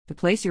To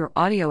place your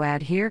audio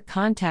ad here,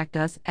 contact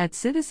us at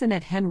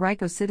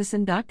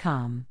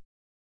citizen@henricocitizen.com.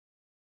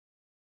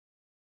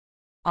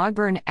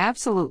 Ogburn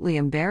absolutely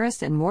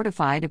embarrassed and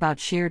mortified about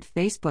shared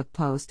Facebook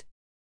post.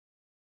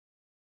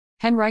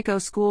 Henrico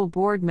School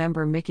Board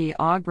member Mickey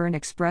Ogburn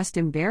expressed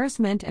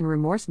embarrassment and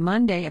remorse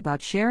Monday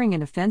about sharing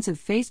an offensive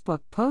Facebook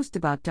post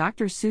about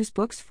Dr. Seuss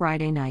books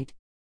Friday night.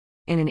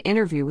 In an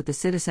interview with The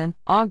Citizen,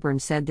 Ogburn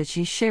said that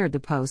she shared the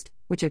post,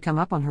 which had come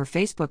up on her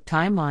Facebook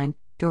timeline,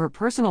 to her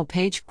personal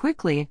page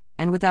quickly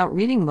and without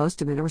reading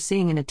most of it or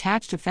seeing an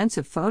attached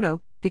offensive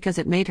photo, because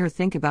it made her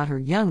think about her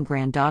young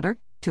granddaughter,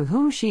 to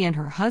whom she and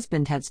her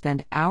husband had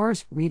spent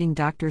hours reading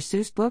Dr.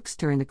 Seuss books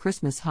during the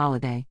Christmas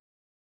holiday.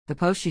 The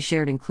post she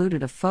shared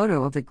included a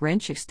photo of the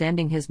Grinch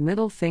extending his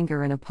middle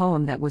finger in a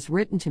poem that was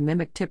written to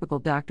mimic typical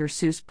Dr.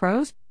 Seuss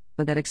prose,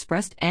 but that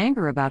expressed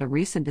anger about a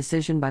recent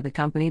decision by the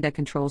company that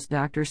controls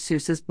Dr.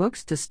 Seuss's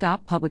books to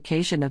stop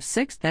publication of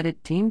 6 that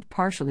it deemed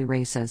partially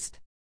racist.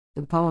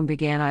 The poem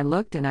began, "I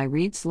looked and I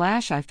read /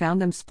 I found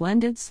them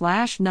splendid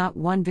 / not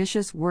one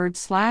vicious word /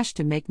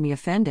 to make me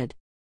offended."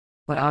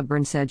 But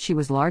Ogburn said she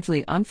was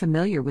largely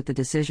unfamiliar with the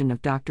decision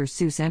of Dr.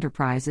 Seuss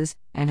Enterprises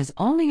and has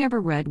only ever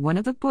read one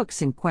of the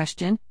books in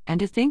question, and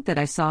to think that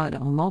I saw it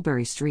on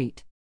Mulberry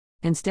Street.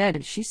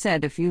 Instead, she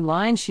said a few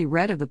lines she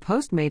read of the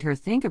post made her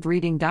think of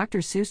reading Dr.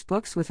 Seuss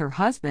books with her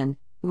husband,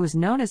 who was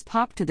known as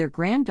Pop to their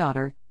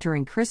granddaughter,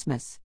 during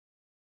Christmas.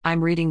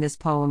 "I'm reading this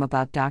poem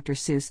about Dr.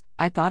 Seuss,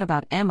 I thought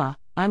about Emma,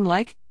 I'm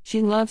like,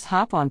 she loves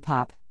Hop on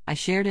Pop, I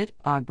shared it,"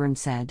 Ogburn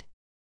said.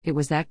 "It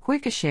was that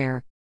quick a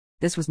share.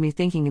 This was me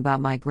thinking about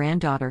my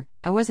granddaughter,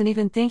 I wasn't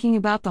even thinking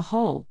about the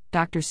whole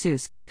Dr.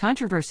 Seuss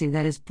controversy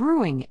that is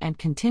brewing and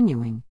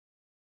continuing."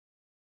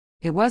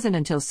 It wasn't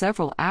until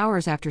several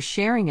hours after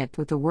sharing it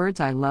with the words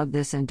 "I love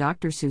this" and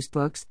Dr. Seuss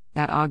books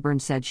that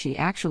Ogburn said she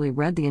actually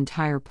read the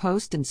entire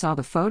post and saw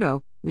the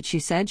photo, which she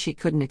said she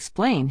couldn't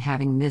explain,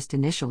 having missed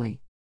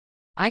initially.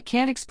 "I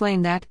can't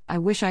explain that, I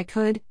wish I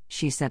could,"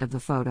 she said of the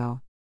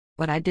photo.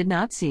 "But I did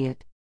not see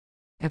it.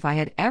 If I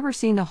had ever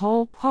seen the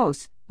whole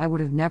post, I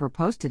would have never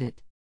posted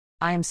it.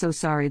 I am so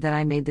sorry that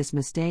I made this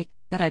mistake,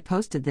 that I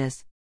posted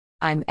this.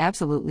 I'm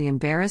absolutely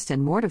embarrassed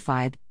and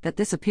mortified that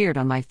this appeared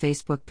on my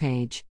Facebook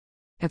page.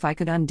 If I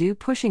could undo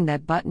pushing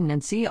that button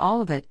and see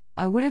all of it,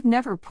 I would have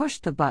never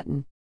pushed the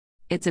button.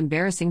 It's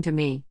embarrassing to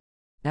me.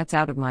 That's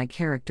out of my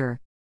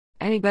character.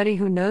 Anybody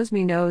who knows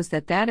me knows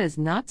that that is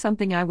not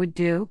something I would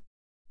do.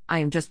 I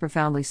am just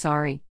profoundly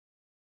sorry."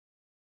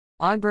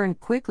 Ogburn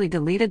quickly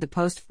deleted the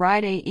post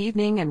Friday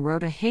evening and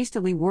wrote a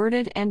hastily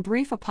worded and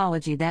brief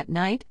apology that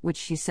night, which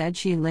she said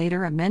she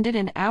later amended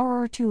an hour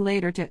or two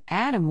later to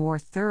add a more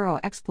thorough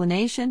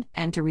explanation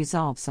and to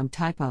resolve some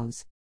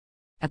typos.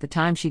 At the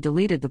time she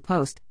deleted the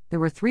post, there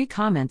were 3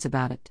 comments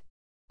about it.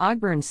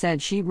 Ogburn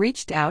said she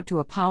reached out to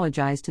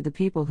apologize to the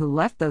people who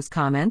left those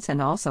comments and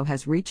also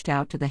has reached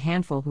out to the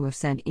handful who have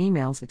sent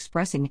emails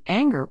expressing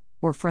anger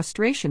or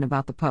frustration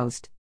about the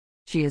post.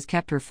 She has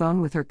kept her phone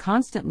with her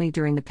constantly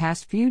during the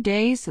past few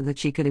days so that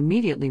she could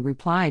immediately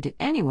reply to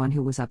anyone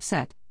who was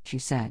upset, she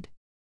said.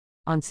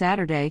 On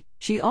Saturday,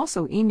 she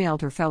also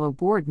emailed her fellow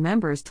board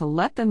members to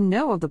let them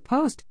know of the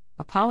post,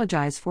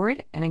 apologize for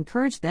it, and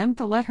encourage them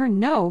to let her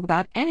know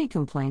about any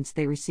complaints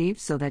they received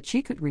so that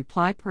she could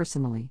reply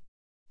personally.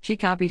 She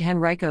copied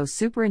Henrico's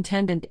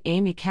superintendent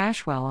Amy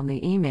Cashwell on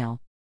the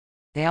email.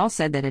 "They all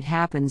said that it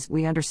happens,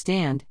 we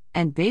understand,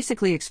 and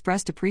basically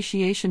expressed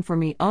appreciation for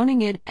me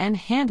owning it and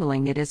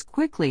handling it as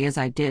quickly as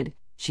I did,"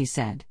 she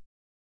said.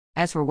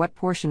 As for what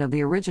portion of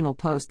the original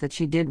post that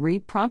she did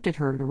read prompted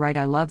her to write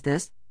 "I love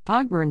this,"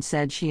 Ogburn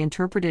said she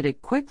interpreted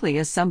it quickly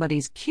as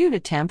somebody's cute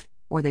attempt,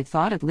 or they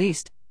thought at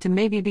least, to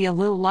maybe be a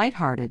little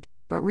lighthearted,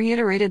 but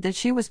reiterated that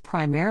she was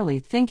primarily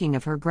thinking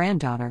of her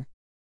granddaughter.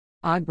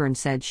 Ogburn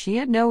said she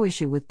had no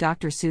issue with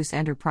Dr. Seuss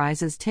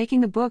Enterprises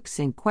taking the books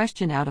in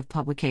question out of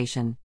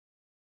publication.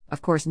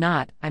 "Of course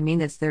not, I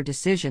mean it's their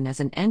decision as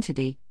an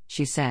entity,"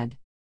 she said.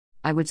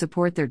 "I would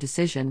support their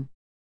decision.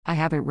 I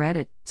haven't read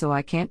it, so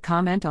I can't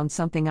comment on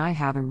something I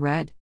haven't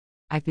read.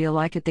 I feel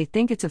like if they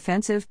think it's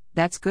offensive,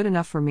 that's good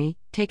enough for me,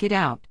 take it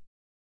out."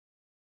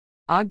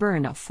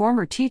 Ogburn, a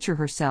former teacher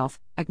herself,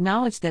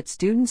 acknowledged that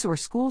students or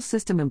school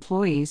system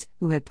employees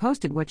who had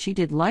posted what she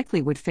did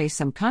likely would face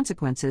some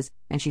consequences,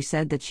 and she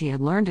said that she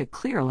had learned a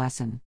clear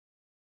lesson.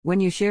 "When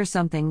you share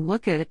something,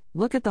 look at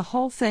the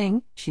whole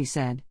thing," she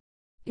said.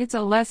 "It's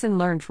a lesson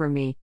learned for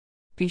me.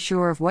 Be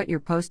sure of what you're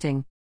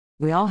posting.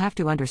 We all have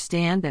to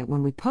understand that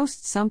when we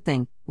post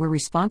something, we're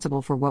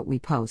responsible for what we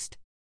post.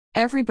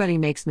 Everybody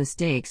makes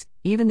mistakes,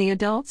 even the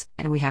adults,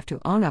 and we have to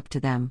own up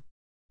to them.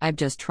 I've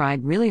just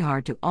tried really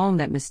hard to own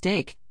that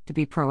mistake, to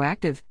be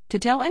proactive, to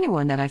tell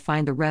anyone that I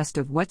find the rest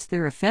of what's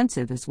there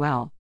offensive as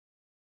well."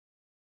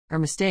 Her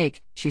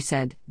mistake, she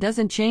said,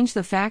 doesn't change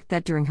the fact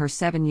that during her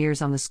 7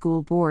 years on the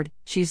school board,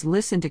 she's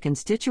listened to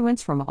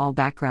constituents from all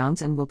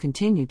backgrounds and will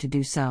continue to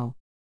do so.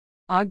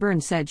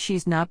 Ogburn said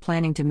she's not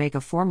planning to make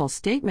a formal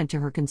statement to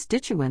her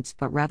constituents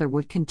but rather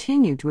would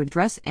continue to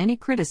address any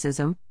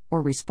criticism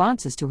or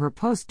responses to her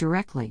post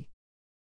directly.